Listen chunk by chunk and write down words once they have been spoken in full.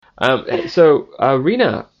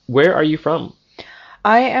Rina, where are you from?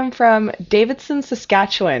 I am from Davidson,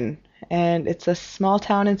 Saskatchewan, and it's a small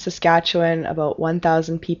town in Saskatchewan, about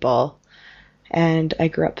 1,000 people, and I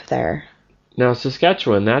grew up there. Now,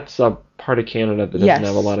 Saskatchewan, that's a part of Canada that doesn't have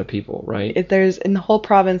a Yes. lot of people, right? There's in the whole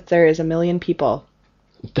province there is 1 million people.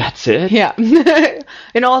 That's it? Yeah.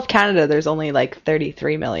 In all of Canada there's only like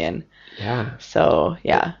 33 million. Yeah. So,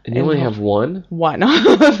 yeah. And you only have one? One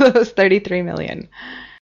of those 33 million.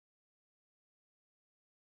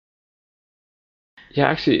 Yeah,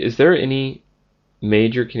 actually, is there any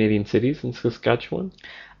major Canadian cities in Saskatchewan?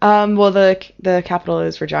 Well, the capital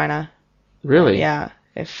is Regina. Really? Yeah,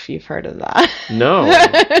 if you've heard of that. No.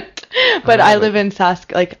 But I I live haven't.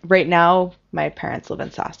 in like right now my parents live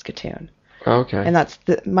in Saskatoon. Okay. And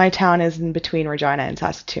my town is in between Regina and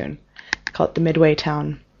Saskatoon. I call it the Midway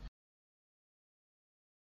town.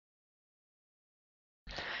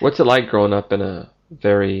 What's it like growing up in a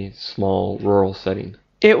very small rural setting?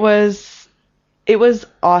 It was it was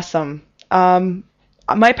awesome.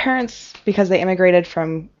 My parents, because they immigrated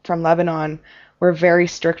from Lebanon, were very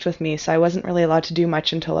strict with me, so I wasn't really allowed to do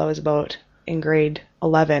much until I was about in grade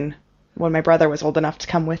 11 when my brother was old enough to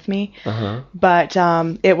come with me. Uh-huh. But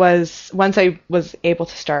it was once I was able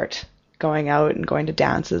to start going out and going to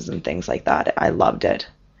dances and things like that, I loved it.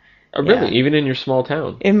 Oh, Yeah. really? Even in your small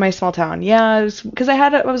town? In my small town, yeah, because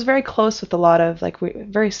I was very close with a lot of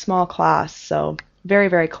very small class, so very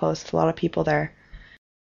very close with a lot of people there.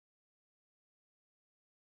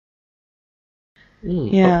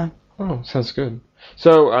 Mm. Yeah. Oh, sounds good.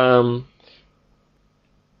 So,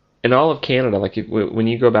 in all of Canada, like when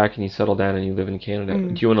you go back and you settle down and you live in Canada,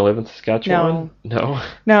 do you want to live in Saskatchewan? No.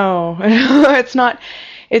 No, it's not.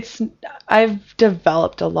 It's I've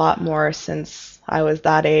developed a lot more since I was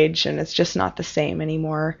that age, and it's just not the same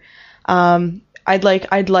anymore. I'd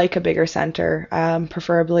like a bigger center,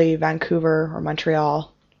 preferably Vancouver or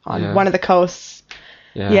Montreal on Yeah. one of the coasts.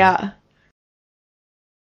 Yeah. Yeah.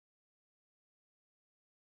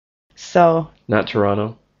 So Not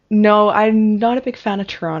Toronto? no, I'm not a big fan of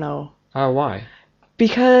Toronto Oh, why?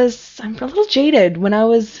 because I'm a little jaded. When I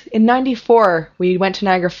was in '94, we went to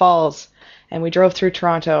Niagara Falls and we drove through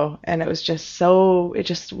Toronto, and it just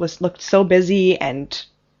looked so busy and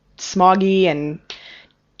smoggy and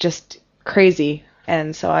just crazy.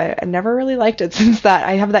 And so I never really liked it since that.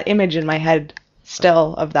 I have that image in my head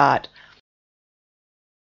still of that.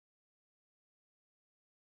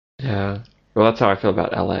 Yeah. Well, that's how I feel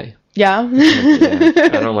about LA. Yeah. Yeah. I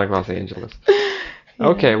don't like Los Angeles. Yeah.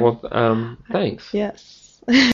 Okay, well, thanks. Yes.